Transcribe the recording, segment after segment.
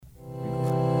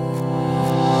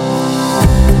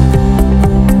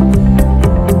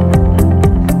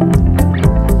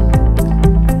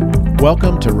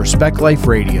Welcome to Respect Life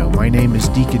Radio. My name is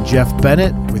Deacon Jeff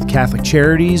Bennett with Catholic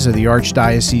Charities of the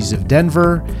Archdiocese of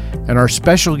Denver, and our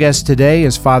special guest today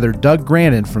is Father Doug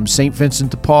Grannon from St.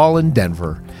 Vincent de Paul in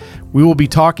Denver. We will be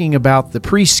talking about the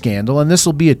priest scandal, and this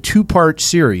will be a two-part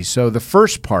series. So the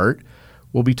first part,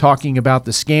 we'll be talking about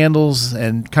the scandals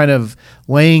and kind of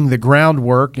laying the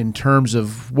groundwork in terms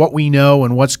of what we know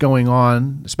and what's going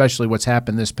on, especially what's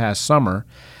happened this past summer.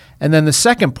 And then the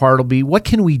second part will be, what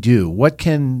can we do? What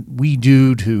can we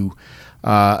do to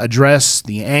address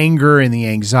the anger and the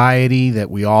anxiety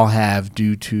that we all have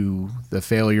due to the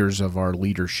failures of our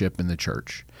leadership in the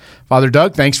church? Father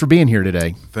Doug, thanks for being here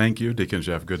today. Thank you, Deacon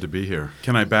Jeff. Good to be here.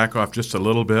 Can I back off just a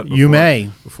little bit? You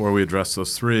may. Before we address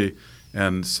those three,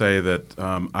 and say that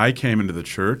I came into the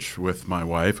church with my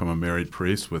wife. I'm a married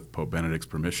priest with Pope Benedict's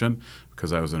permission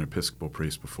because I was an Episcopal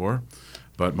priest before.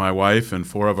 But my wife and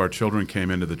four of our children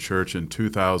came into the church in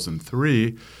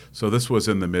 2003, so this was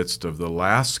in the midst of the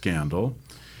last scandal.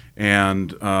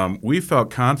 And we felt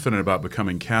confident about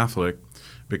becoming Catholic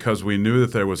because we knew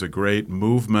that there was a great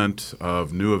movement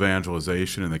of new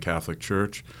evangelization in the Catholic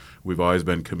Church. We've always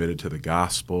been committed to the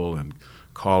gospel and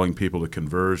calling people to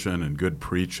conversion and good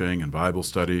preaching and Bible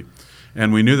study.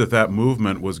 And we knew that that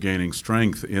movement was gaining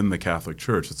strength in the Catholic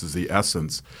Church. This is the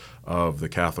essence of the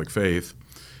Catholic faith.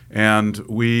 And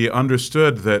we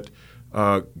understood that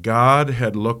God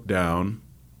had looked down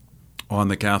on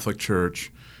the Catholic Church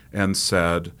and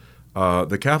said,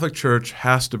 the Catholic Church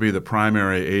has to be the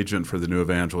primary agent for the new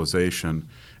evangelization,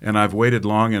 and I've waited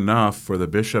long enough for the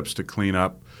bishops to clean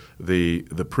up the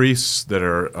priests that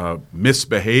are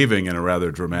misbehaving in a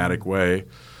rather dramatic way,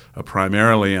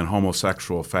 primarily in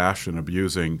homosexual fashion,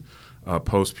 abusing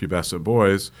post-pubescent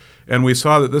boys. And we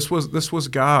saw that this was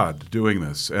God doing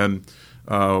this. And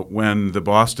when the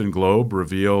Boston Globe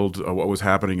revealed what was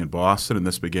happening in Boston, and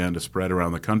this began to spread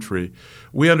around the country,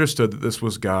 we understood that this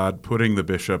was God putting the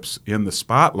bishops in the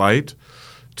spotlight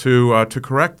to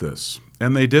correct this.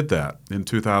 And they did that. In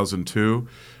 2002,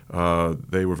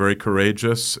 they were very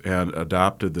courageous and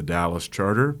adopted the Dallas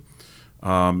Charter.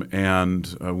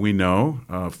 And we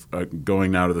know,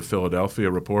 going now to the Philadelphia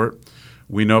report,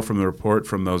 we know from the report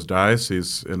from those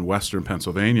dioceses in western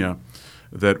Pennsylvania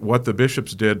that what the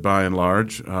bishops did, by and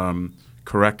large,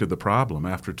 corrected the problem.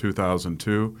 After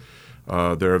 2002,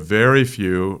 there are very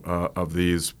few of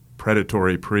these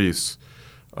predatory priests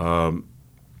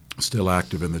still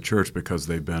active in the church because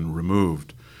they've been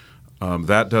removed.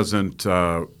 That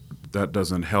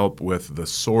doesn't help with the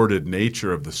sordid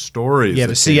nature of the stories. Yeah,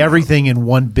 to see everything in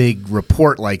one big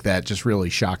report like that just really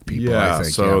shocked people, I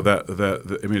think. So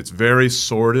I mean, it's very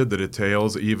sordid, the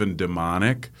details, even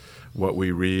demonic, what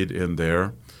we read in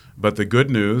there. But the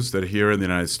good news that here in the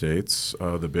United States,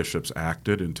 the bishops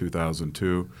acted in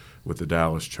 2002 with the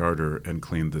Dallas Charter and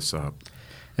cleaned this up.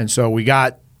 And so we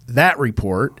got that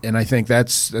report, and I think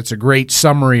that's a great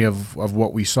summary of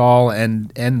what we saw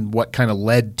and what kind of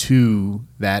led to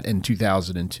that in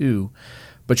 2002.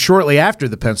 But shortly after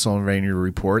the Pennsylvania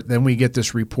report, then we get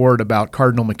this report about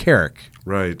Cardinal McCarrick.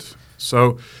 Right.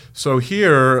 So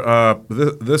here,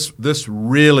 this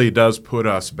really does put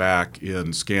us back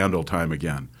in scandal time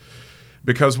again,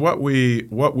 because what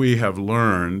we have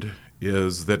learned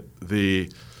is that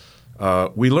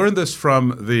we learned this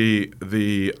from the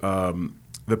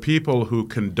people who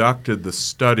conducted the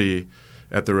study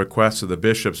at the request of the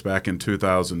bishops back in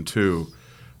 2002.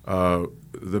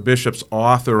 The bishops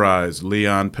authorized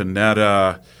Leon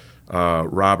Panetta,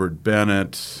 Robert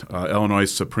Bennett, Illinois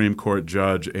Supreme Court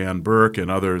Judge Ann Burke,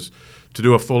 and others to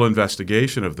do a full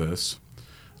investigation of this.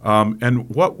 And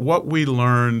what we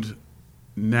learned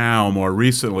now more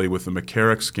recently with the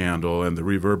McCarrick scandal and the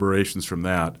reverberations from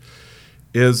that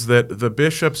is that the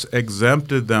bishops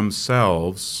exempted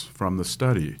themselves from the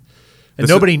study. And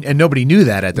nobody knew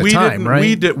that at the time,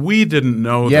 right? We didn't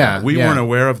know that. We weren't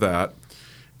aware of that.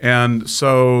 And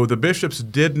so the bishops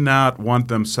did not want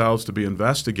themselves to be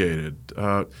investigated.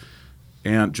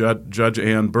 And Judge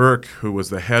Ann Burke, who was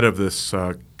the head of this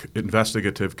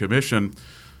investigative commission,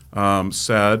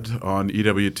 said on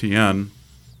EWTN,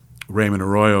 Raymond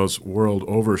Arroyo's World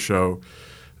Over show,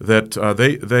 that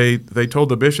they told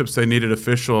the bishops they needed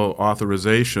official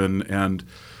authorization, and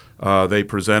they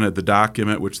presented the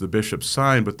document which the bishops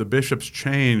signed, but the bishops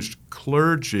changed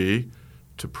clergy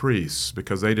to priests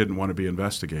because they didn't want to be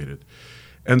investigated.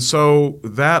 And so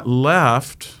that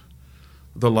left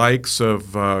the likes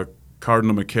of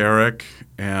Cardinal McCarrick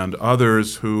and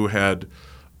others who had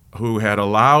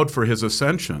allowed for his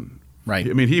ascension Right.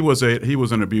 I mean, he was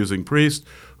an abusing priest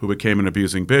who became an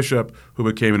abusing bishop, who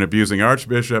became an abusing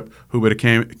archbishop, who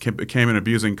became an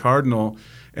abusing cardinal,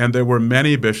 and there were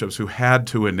many bishops who had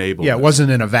to enable Yeah, this. it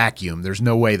wasn't in a vacuum. There's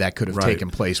no way that could have Right. taken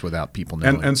place without people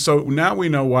knowing. And so now we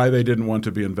know why they didn't want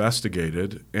to be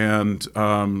investigated. And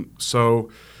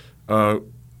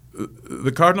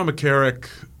the Cardinal McCarrick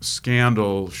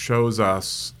scandal shows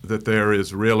us that there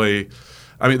is really,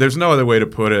 I mean, there's no other way to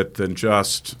put it than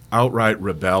just outright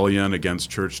rebellion against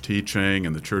church teaching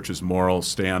and the church's moral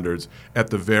standards at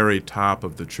the very top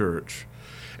of the church.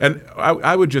 And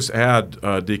I would just add,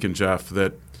 Deacon Jeff,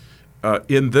 that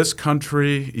in this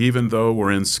country, even though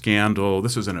we're in scandal,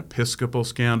 this is an Episcopal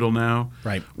scandal now,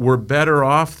 right. We're better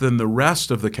off than the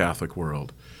rest of the Catholic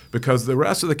world, because the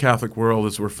rest of the Catholic world,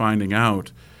 as we're finding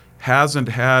out, hasn't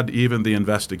had even the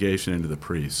investigation into the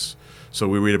priests. So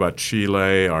we read about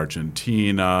Chile,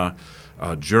 Argentina,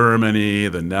 Germany,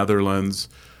 the Netherlands.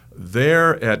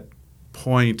 They're at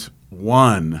point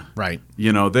 1. Right.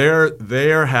 You know,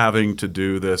 they're having to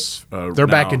do this. They're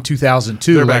back in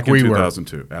 2002. They're like back in we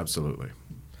 2002. Absolutely.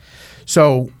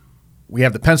 So we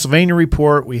have the Pennsylvania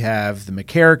report, we have the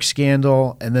McCarrick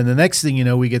scandal, and then the next thing you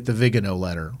know, we get the Vigano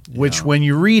letter, which when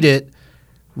you read it,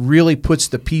 really puts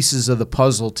the pieces of the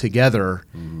puzzle together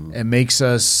and makes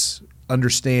us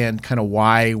understand kind of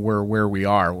why we're where we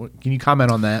are. Can you comment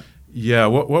on that? Yeah,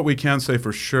 what we can say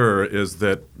for sure is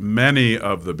that many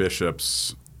of the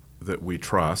bishops that we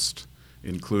trust,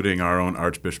 including our own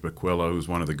Archbishop Aquila, who's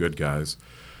one of the good guys,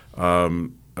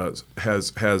 has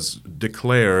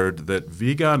declared that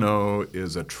Vigano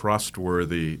is a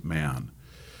trustworthy man.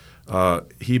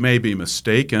 He may be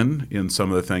mistaken in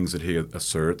some of the things that he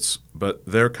asserts, but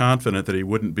they're confident that he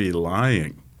wouldn't be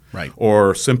lying, right,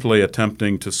 or simply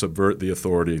attempting to subvert the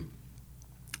authority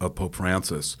of Pope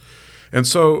Francis. And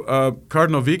so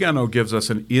Cardinal Vigano gives us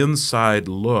an inside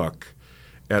look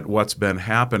at what's been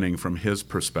happening from his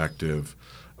perspective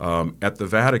at the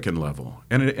Vatican level.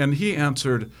 And he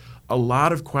answered a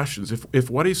lot of questions. If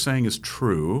what he's saying is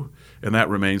true, and that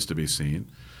remains to be seen,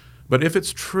 but if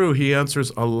it's true, he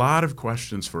answers a lot of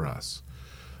questions for us.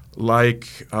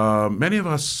 Like many of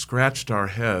us scratched our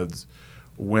heads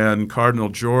when Cardinal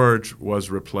George was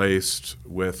replaced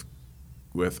with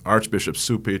Archbishop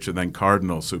Cupich and then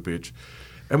Cardinal Cupich.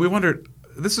 And we wondered,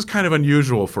 this is kind of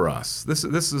unusual for us. This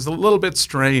is a little bit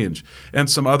strange, and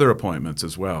some other appointments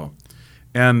as well.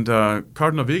 And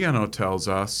Cardinal Vigano tells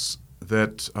us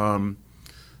that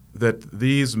that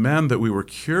these men that we were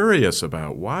curious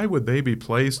about, why would they be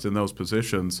placed in those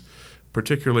positions,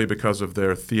 particularly because of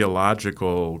their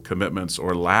theological commitments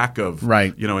or lack of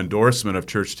endorsement of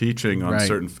church teaching on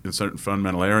certain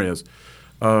fundamental areas.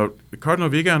 Cardinal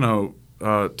Vigano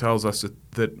tells us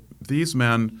that these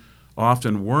men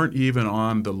often weren't even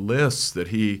on the lists that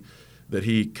he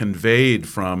conveyed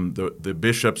from the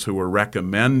bishops who were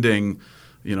recommending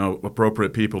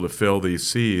appropriate people to fill these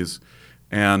sees.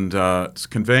 And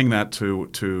conveying that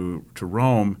to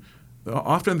Rome,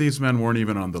 often these men weren't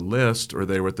even on the list, or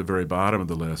they were at the very bottom of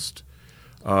the list.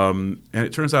 And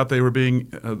it turns out they were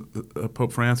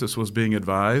Pope Francis was being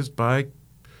advised by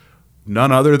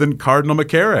none other than Cardinal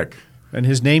McCarrick. And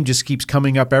his name just keeps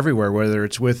coming up everywhere, whether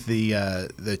it's with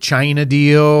the China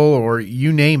deal or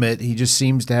you name it. He just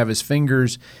seems to have his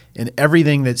fingers in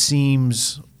everything that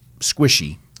seems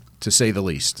squishy, to say the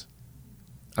least.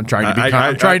 I'm trying to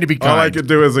be kind. All I could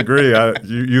do is agree.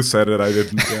 You said it. I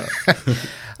didn't.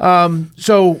 Yeah.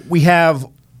 So we have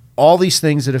all these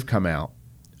things that have come out.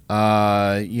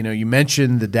 You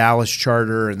mentioned the Dallas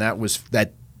Charter, and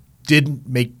that did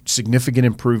make significant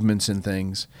improvements in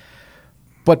things.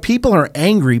 But people are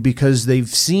angry because they've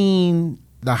seen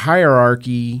the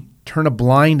hierarchy turn a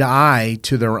blind eye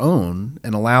to their own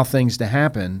and allow things to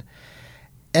happen,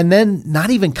 and then not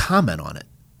even comment on it.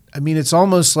 I mean, it's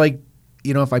almost like,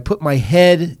 if I put my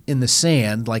head in the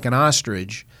sand like an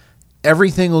ostrich,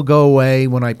 everything will go away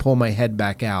when I pull my head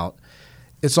back out.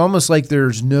 It's almost like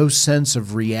there's no sense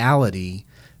of reality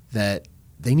that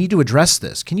they need to address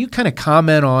this. Can you kind of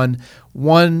comment on,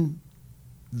 one,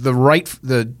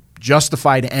 the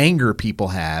justified anger people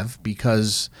have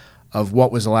because of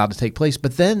what was allowed to take place,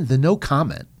 but then the no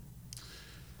comment?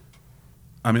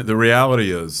 I mean, the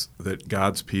reality is that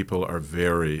God's people are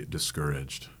very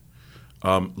discouraged.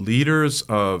 Leaders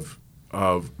of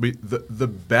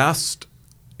the best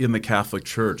in the Catholic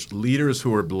Church, leaders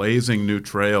who are blazing new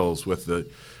trails with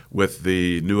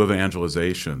the new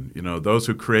evangelization, those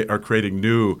who are creating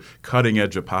new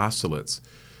cutting-edge apostolates,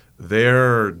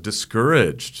 they're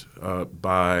discouraged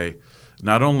by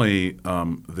not only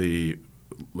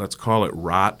let's call it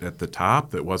rot at the top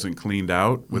that wasn't cleaned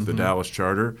out with the Dallas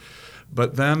Charter,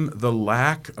 But then the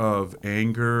lack of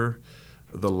anger,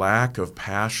 the lack of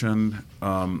passion,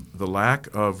 the lack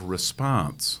of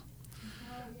response.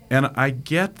 And I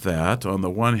get that on the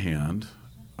one hand.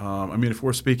 I mean, if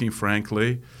we're speaking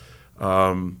frankly,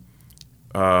 I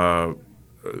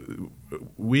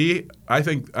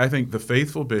think the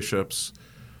faithful bishops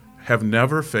have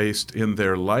never faced in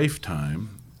their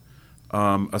lifetime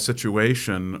a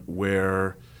situation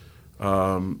where,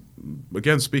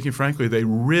 again, speaking frankly, they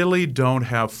really don't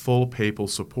have full papal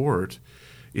support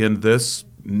in this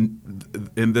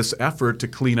effort to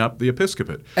clean up the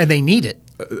episcopate. And they need it.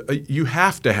 You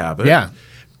have to have it. Yeah.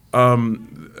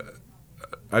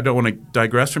 I don't want to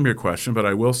digress from your question, but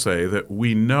I will say that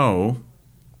we know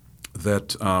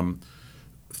that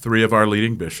 3 of our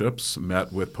leading bishops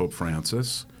met with Pope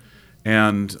Francis.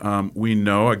 And we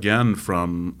know, again,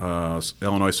 from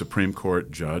Illinois Supreme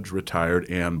Court Judge, retired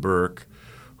Ann Burke,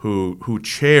 who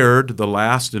chaired the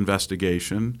last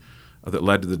investigation that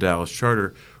led to the Dallas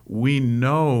Charter. We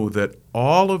know that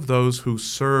all of those who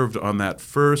served on that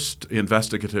first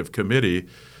investigative committee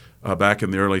back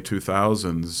in the early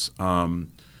 2000s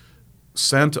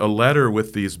sent a letter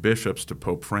with these bishops to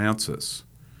Pope Francis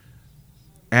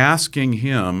asking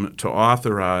him to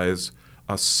authorize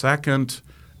a second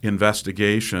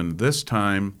investigation, this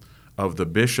time of the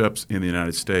bishops in the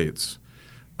United States,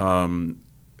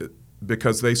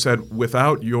 because they said,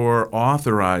 without your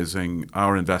authorizing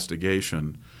our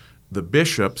investigation, the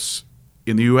bishops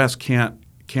in the U.S. can't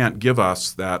give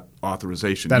us that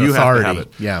authorization. That you authority. have to have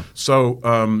it. Yeah. So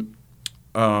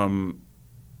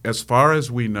as far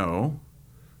as we know,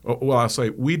 well, I'll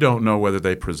say we don't know whether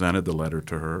they presented the letter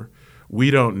to her. We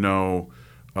don't know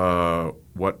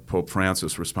what Pope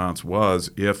Francis' response was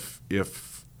if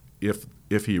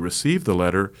he received the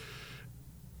letter.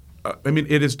 I mean,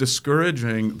 it is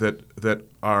discouraging that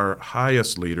our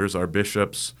highest leaders, our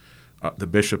bishops, the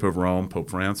Bishop of Rome, Pope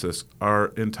Francis, are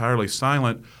entirely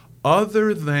silent,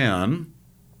 other than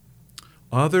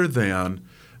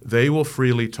they will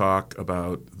freely talk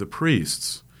about the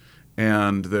priests,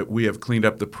 and that we have cleaned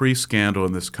up the priest scandal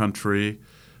in this country.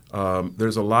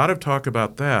 There's a lot of talk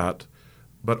about that,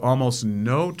 but almost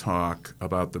no talk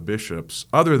about the bishops,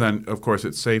 other than, of course,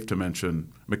 it's safe to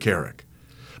mention McCarrick.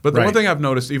 But the one thing I've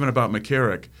noticed even about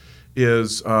McCarrick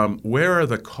is where are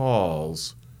the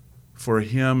calls for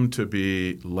him to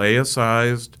be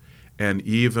laicized and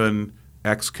even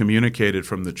excommunicated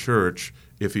from the church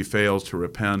if he fails to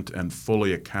repent and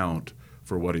fully account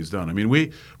for what he's done. I mean,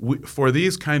 we for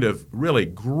these kind of really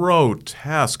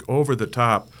grotesque,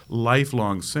 over-the-top,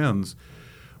 lifelong sins,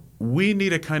 we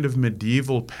need a kind of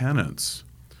medieval penance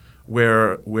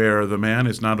where the man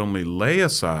is not only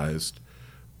laicized,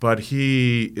 but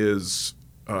he is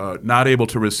not able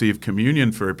to receive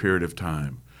communion for a period of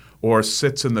time, or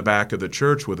sits in the back of the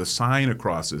church with a sign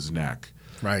across his neck,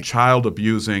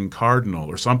 child-abusing cardinal,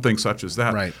 or something such as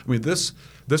that. Right. I mean, this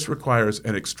requires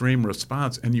an extreme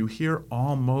response, and you hear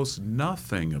almost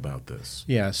nothing about this.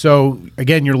 Yeah. So,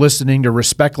 again, you're listening to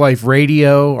Respect Life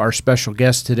Radio. Our special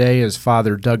guest today is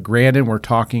Father Doug Grandin. We're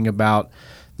talking about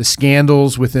the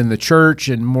scandals within the church,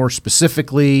 and more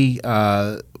specifically,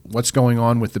 what's going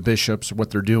on with the bishops,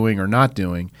 what they're doing or not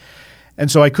doing.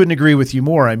 And so I couldn't agree with you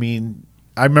more. I mean,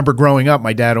 I remember growing up,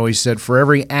 my dad always said, for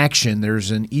every action,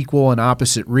 there's an equal and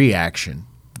opposite reaction,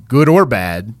 good or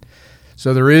bad.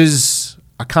 So there is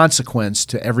a consequence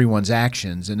to everyone's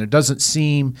actions, and there doesn't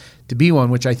seem to be one,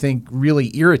 which I think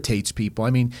really irritates people. I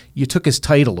mean, you took his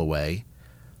title away,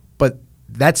 but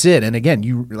that's it. And again,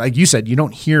 you, like you said, you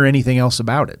don't hear anything else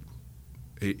about it.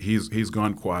 He's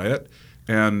gone quiet,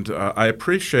 and I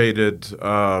appreciated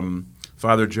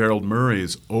Father Gerald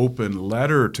Murray's open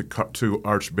letter to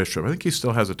Archbishop. I think he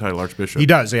still has a title, Archbishop. He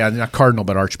does, yeah, not Cardinal,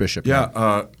 but Archbishop.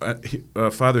 Yeah,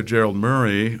 Father Gerald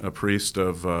Murray, a priest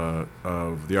of the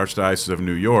Archdiocese of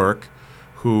New York,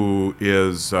 who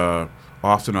is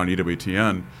often on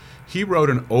EWTN, he wrote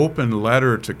an open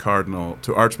letter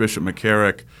to Archbishop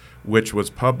McCarrick, which was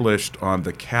published on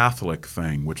The Catholic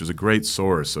Thing, which is a great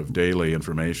source of daily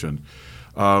information.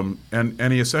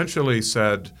 And he essentially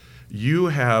said, you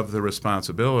have the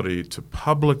responsibility to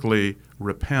publicly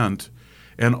repent,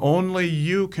 and only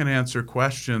you can answer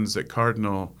questions that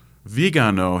Cardinal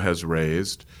Vigano has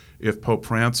raised if Pope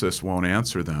Francis won't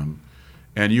answer them.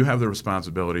 And you have the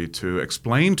responsibility to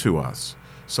explain to us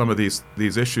some of these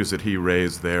issues that he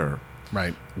raised there.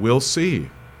 Right. We'll see.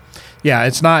 Yeah,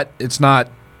 it's not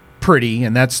pretty,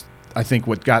 and that's, I think,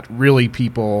 what got really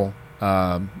people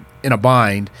in a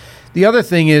bind. The other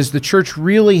thing is the church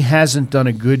really hasn't done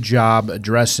a good job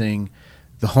addressing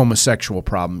the homosexual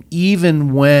problem.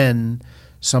 Even when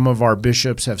some of our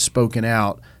bishops have spoken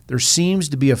out, there seems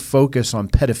to be a focus on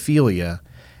pedophilia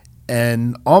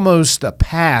and almost a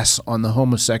pass on the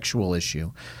homosexual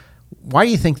issue. Why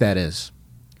do you think that is?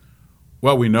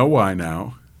 Well, we know why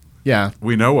now. Yeah.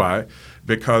 We know why.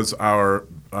 Because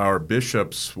our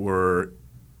bishops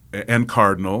and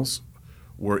cardinals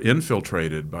were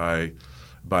infiltrated by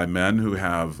men who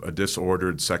have a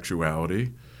disordered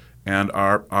sexuality and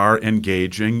are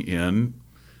engaging in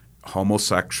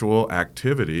homosexual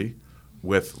activity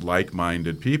with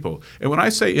like-minded people. And when I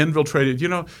say infiltrated,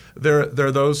 there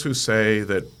are those who say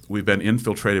that we've been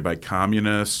infiltrated by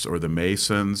communists or the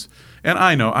Masons. And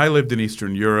I know, I lived in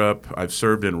Eastern Europe. I've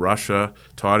served in Russia,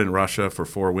 taught in Russia for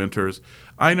 4 winters.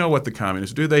 I know what the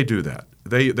communists do. They do that.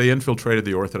 They infiltrated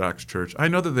the Orthodox Church. I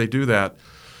know that they do that.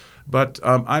 But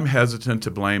I'm hesitant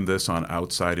to blame this on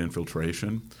outside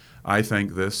infiltration. I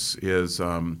think this is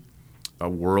a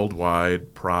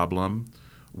worldwide problem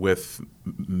with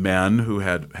men who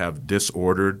have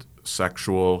disordered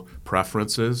sexual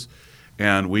preferences,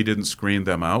 and we didn't screen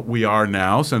them out. We are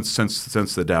now, since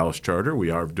the Dallas Charter, we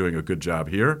are doing a good job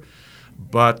here.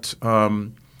 But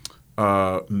men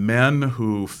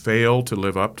who fail to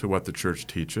live up to what the church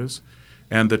teaches,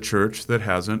 and the church that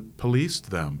hasn't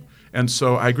policed them. And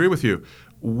so I agree with you.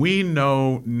 We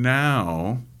know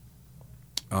now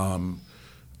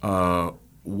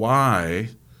why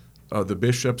the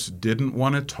bishops didn't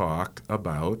want to talk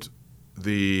about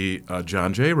the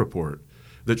John Jay report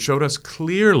that showed us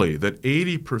clearly that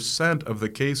 80% of the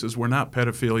cases were not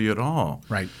pedophilia at all.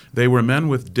 Right. They were men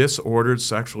with disordered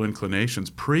sexual inclinations,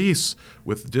 priests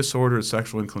with disordered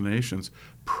sexual inclinations,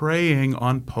 preying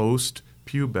on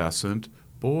post-pubescent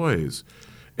boys.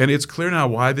 And it's clear now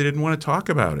why they didn't want to talk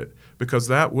about it, because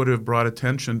that would have brought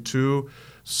attention to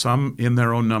some in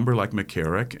their own number like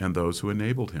McCarrick and those who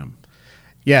enabled him.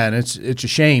 Yeah, and it's a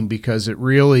shame because it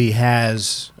really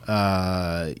has,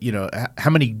 how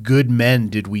many good men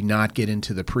did we not get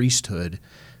into the priesthood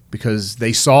because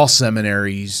they saw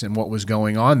seminaries and what was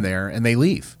going on there, and they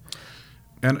leave.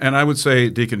 And I would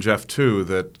say, Deacon Jeff, too,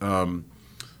 that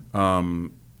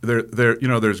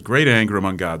there's great anger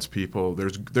among God's people.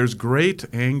 There's great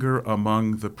anger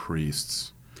among the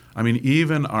priests. I mean,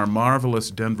 even our marvelous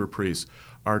Denver priests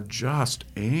are just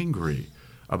angry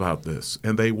about this,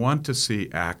 and they want to see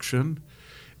action.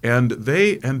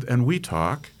 And we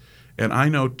talk, and I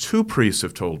know 2 priests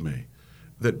have told me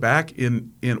that back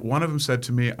in one of them said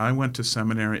to me, I went to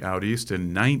seminary out east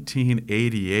in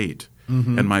 1988,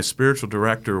 and my spiritual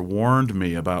director warned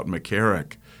me about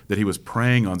McCarrick, that he was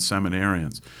preying on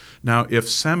seminarians. Now, if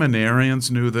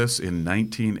seminarians knew this in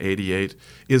 1988,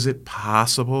 is it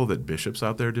possible that bishops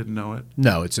out there didn't know it?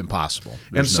 No, it's impossible.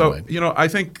 There's no way. I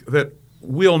think that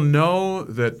we'll know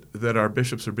that our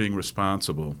bishops are being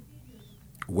responsible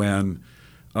when,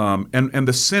 and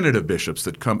the Synod of Bishops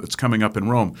it's coming up in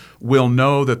Rome, will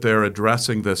know that they're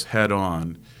addressing this head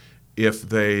on if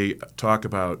they talk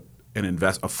about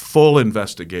a full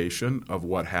investigation of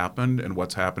what happened and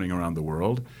what's happening around the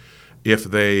world. If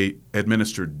they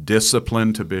administer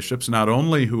discipline to bishops, not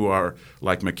only who are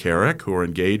like McCarrick, who are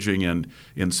engaging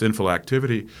in sinful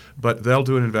activity, but they'll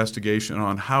do an investigation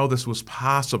on how this was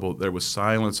possible. There was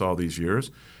silence all these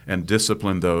years, and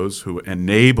discipline those who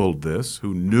enabled this,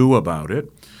 who knew about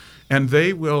it. And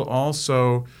they will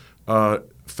also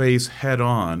face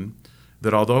head-on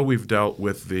that although we've dealt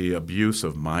with the abuse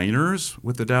of minors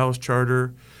with the Dallas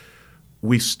Charter,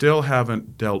 we still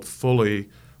haven't dealt fully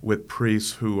with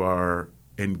priests who are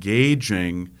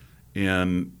engaging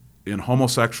in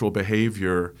homosexual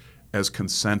behavior as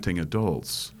consenting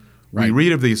adults. Right. We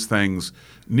read of these things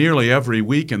nearly every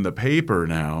week in the paper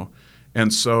now,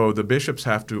 and so the bishops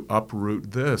have to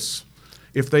uproot this.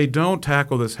 If they don't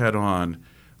tackle this head on,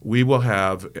 we will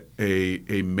have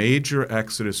a major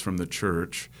exodus from the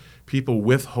church, people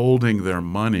withholding their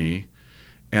money,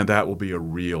 and that will be a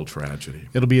real tragedy.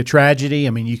 It'll be a tragedy. I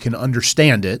mean, you can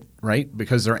understand it, right?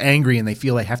 Because they're angry and they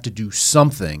feel they have to do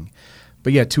something.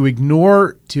 But yeah, to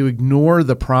ignore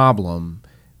the problem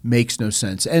makes no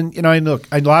sense. And look,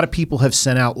 a lot of people have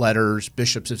sent out letters,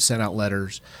 bishops have sent out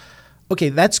letters. Okay,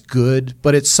 that's good,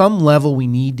 but at some level we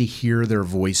need to hear their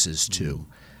voices too.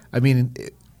 I mean,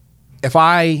 if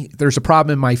there's a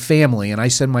problem in my family and I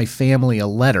send my family a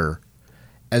letter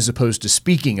as opposed to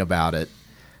speaking about it,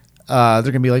 they're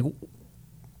going to be like,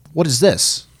 what is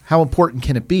this? How important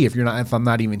can it be if I'm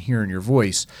not even hearing your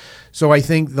voice? So I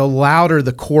think the louder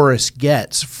the chorus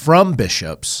gets from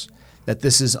bishops that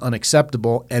this is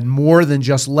unacceptable, and more than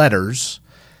just letters,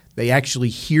 they actually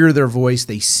hear their voice,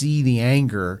 they see the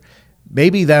anger,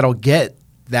 maybe that'll get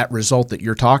that result that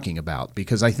you're talking about.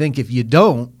 Because I think if you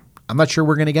don't, I'm not sure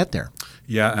we're going to get there.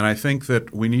 Yeah, and I think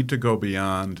that we need to go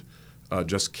beyond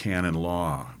just canon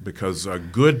law, because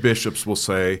good bishops will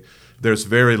say there's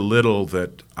very little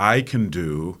that I can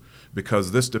do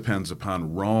because this depends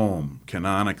upon Rome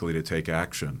canonically to take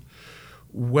action.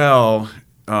 Well,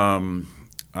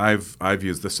 I've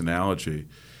used this analogy.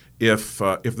 If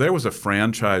there was a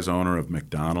franchise owner of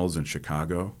McDonald's in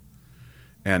Chicago,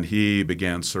 and he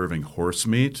began serving horse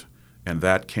meat, and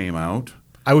that came out,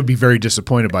 I would be very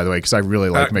disappointed, by the way, because I really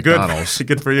like McDonald's.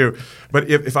 Good for you. But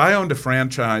if I owned a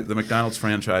franchise, the McDonald's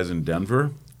franchise in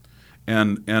Denver,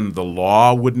 and the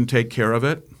law wouldn't take care of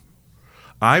it,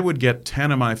 I would get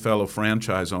 10 of my fellow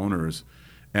franchise owners,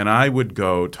 and I would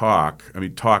go talk.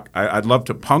 I'd love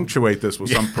to punctuate this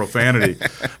with some profanity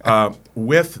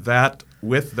with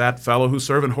that fellow who's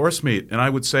serving horse meat, and I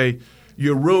would say,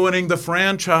 "You're ruining the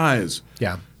franchise.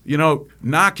 Yeah,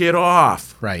 knock it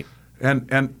off." Right.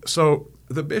 And so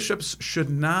the bishops should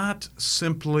not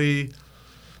simply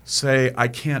say, "I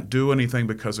can't do anything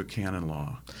because of canon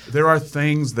law." There are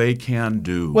things they can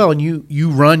do. Well, and you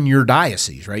run your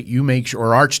diocese, right? You make sure,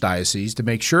 or archdiocese, to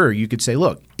make sure you could say,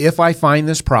 look, if I find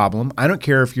this problem, I don't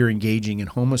care if you're engaging in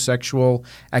homosexual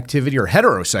activity or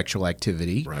heterosexual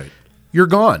activity, right, you're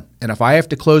gone. And if I have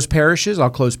to close parishes, I'll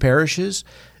close parishes.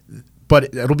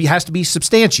 But it has to be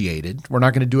substantiated. We're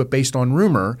not going to do it based on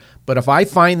rumor. But if I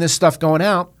find this stuff going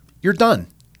out, you're done.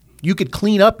 You could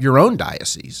clean up your own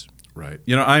diocese. Right.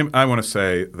 I want to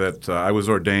say that I was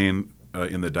ordained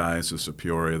in the Diocese of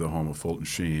Peoria, the home of Fulton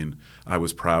Sheen. I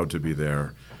was proud to be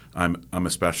there. I'm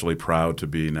especially proud to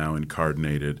be now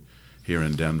incardinated here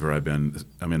in Denver.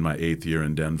 I'm in my 8th year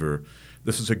in Denver.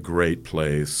 This is a great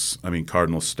place.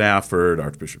 Cardinal Stafford,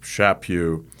 Archbishop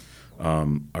Chaput,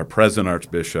 our present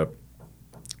Archbishop,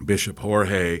 Bishop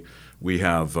Jorge. We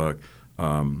have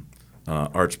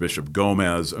Archbishop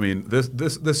Gomez.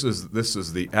 This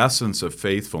is the essence of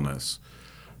faithfulness.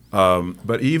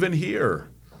 But even here,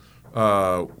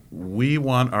 we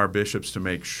want our bishops to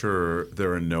make sure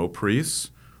there are no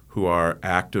priests who are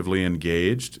actively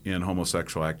engaged in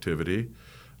homosexual activity,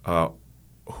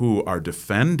 who are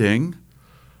defending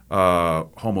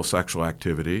homosexual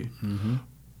activity. Mm-hmm.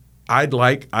 I'd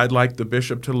like the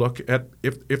bishop to look at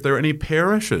if there are any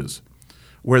parishes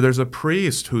where there's a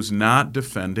priest who's not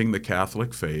defending the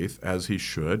Catholic faith as he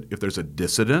should. If there's a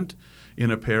dissident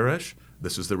in a parish,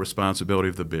 this is the responsibility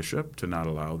of the bishop to not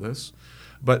allow this.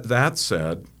 But that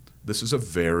said, this is a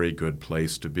very good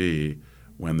place to be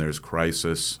when there's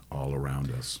crisis all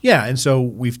around us. Yeah, and so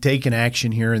we've taken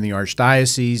action here in the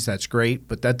Archdiocese. That's great,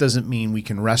 but that doesn't mean we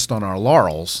can rest on our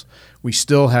laurels. We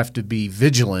still have to be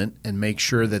vigilant and make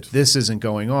sure that this isn't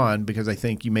going on, because I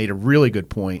think you made a really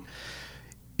good point.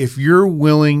 If you're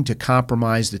willing to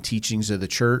compromise the teachings of the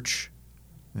church,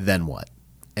 then what?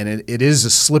 And it is a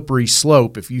slippery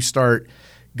slope if you start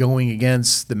going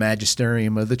against the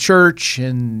magisterium of the church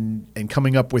and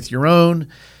coming up with your own.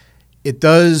 It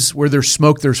does, where there's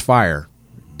smoke, there's fire.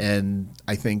 And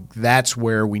I think that's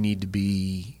where we need to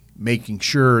be making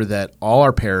sure that all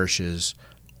our parishes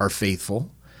are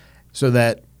faithful so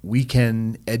that we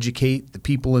can educate the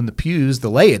people in the pews,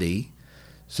 the laity,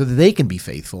 so that they can be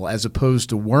faithful, as opposed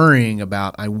to worrying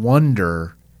about, I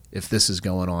wonder if this is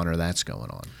going on or that's going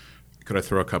on. Could I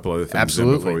throw a couple other things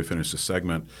Absolutely. in before we finish the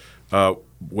segment?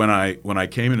 When I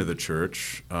came into the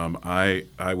church, I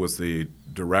was the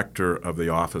director of the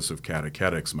Office of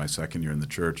Catechetics my second year in the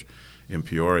church in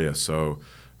Peoria. So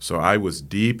I was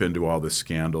deep into all this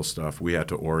scandal stuff. We had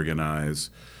to organize.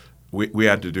 We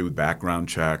had to do background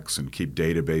checks and keep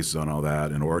databases on all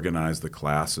that and organize the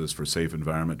classes for safe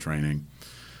environment training.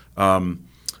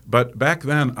 But back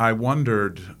then, I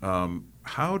wondered,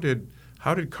 how did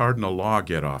Cardinal Law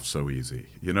get off so easy?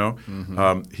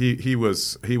 Mm-hmm. He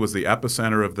was the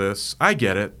epicenter of this. I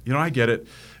get it. I get it.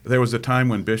 There was a time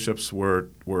when bishops were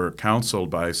counseled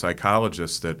by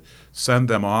psychologists that send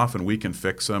them off and we can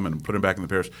fix them and put them back in the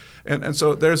parish. And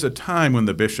so there's a time when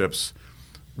the bishops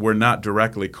were not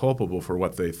directly culpable for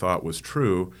what they thought was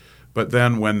true, but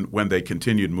then when they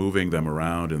continued moving them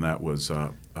around, and that was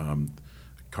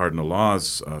Cardinal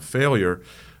Law's failure.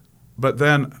 But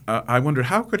then I wondered,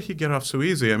 how could he get off so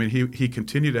easy? He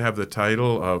continued to have the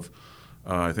title of,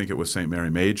 I think it was St.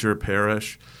 Mary Major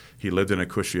Parish. He lived in a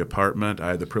cushy apartment.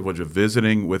 I had the privilege of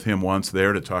visiting with him once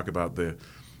there to talk about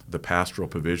the pastoral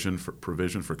provision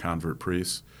for convert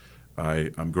priests.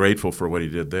 I'm grateful for what he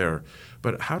did there.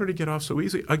 But how did he get off so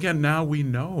easy? Again, now we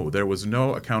know there was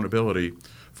no accountability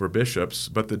for bishops,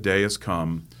 but the day has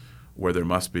come where there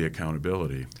must be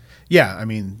accountability. Yeah,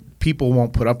 people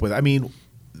won't put up with it.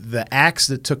 The acts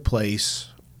that took place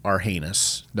are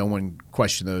heinous. No one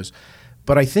questioned those.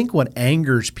 But I think what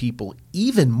angers people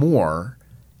even more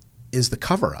is the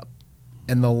cover-up.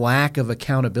 and the lack of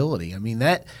accountability. I mean,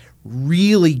 that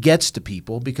really gets to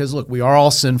people because, look, we are all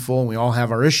sinful and we all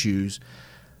have our issues.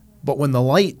 But when the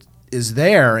light is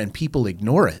there and people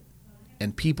ignore it,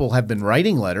 and people have been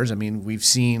writing letters, I mean, we've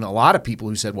seen a lot of people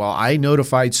who said, well, I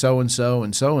notified so-and-so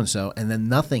and so-and-so, and then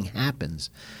nothing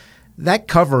happens. That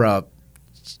cover-up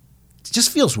just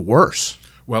feels worse.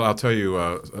 Well, I'll tell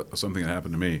you something that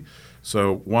happened to me.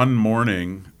 So one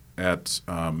morning at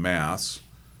Mass,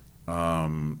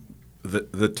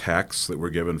 the texts that were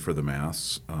given for the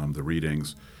Mass, the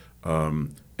readings,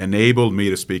 enabled me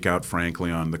to speak out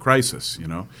frankly on the crisis,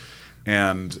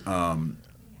 And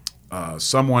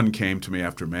someone came to me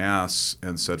after Mass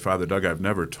and said, Father Doug, I've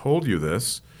never told you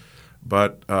this,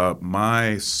 but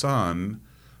my son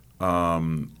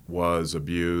was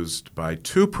abused by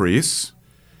two priests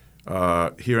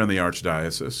here in the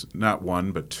Archdiocese, not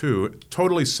one, but two,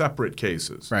 totally separate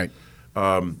cases. Right.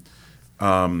 And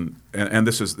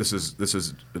this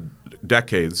is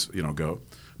decades ago.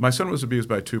 My son was abused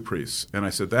by two priests, and I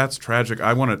said, that's tragic.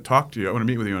 I want to talk to you. I want to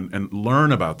meet with you and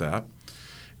learn about that.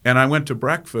 And I went to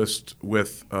breakfast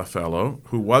with a fellow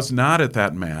who was not at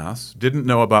that Mass, didn't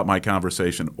know about my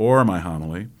conversation or my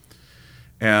homily,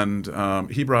 and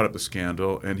he brought up the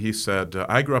scandal, and he said,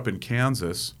 I grew up in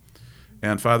Kansas,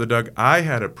 and Father Doug, I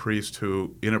had a priest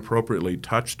who inappropriately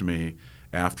touched me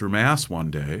after Mass one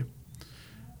day.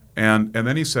 And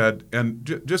then he said,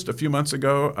 just a few months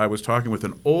ago, I was talking with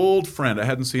an old friend. I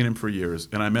hadn't seen him for years,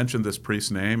 and I mentioned this priest's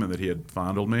name and that he had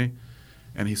fondled me.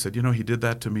 And he said, he did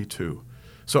that to me too.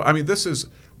 So, I mean, this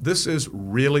is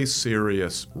really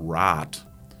serious rot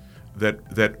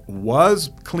that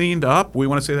was cleaned up, we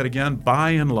want to say that again,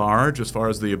 by and large, as far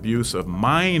as the abuse of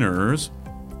minors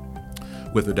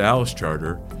with the Dallas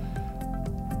Charter.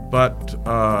 But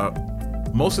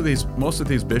most of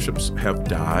these bishops have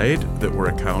died that were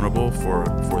accountable for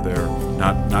their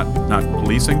not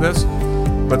policing this,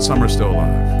 but some are still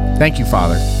alive. Thank you,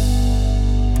 Father.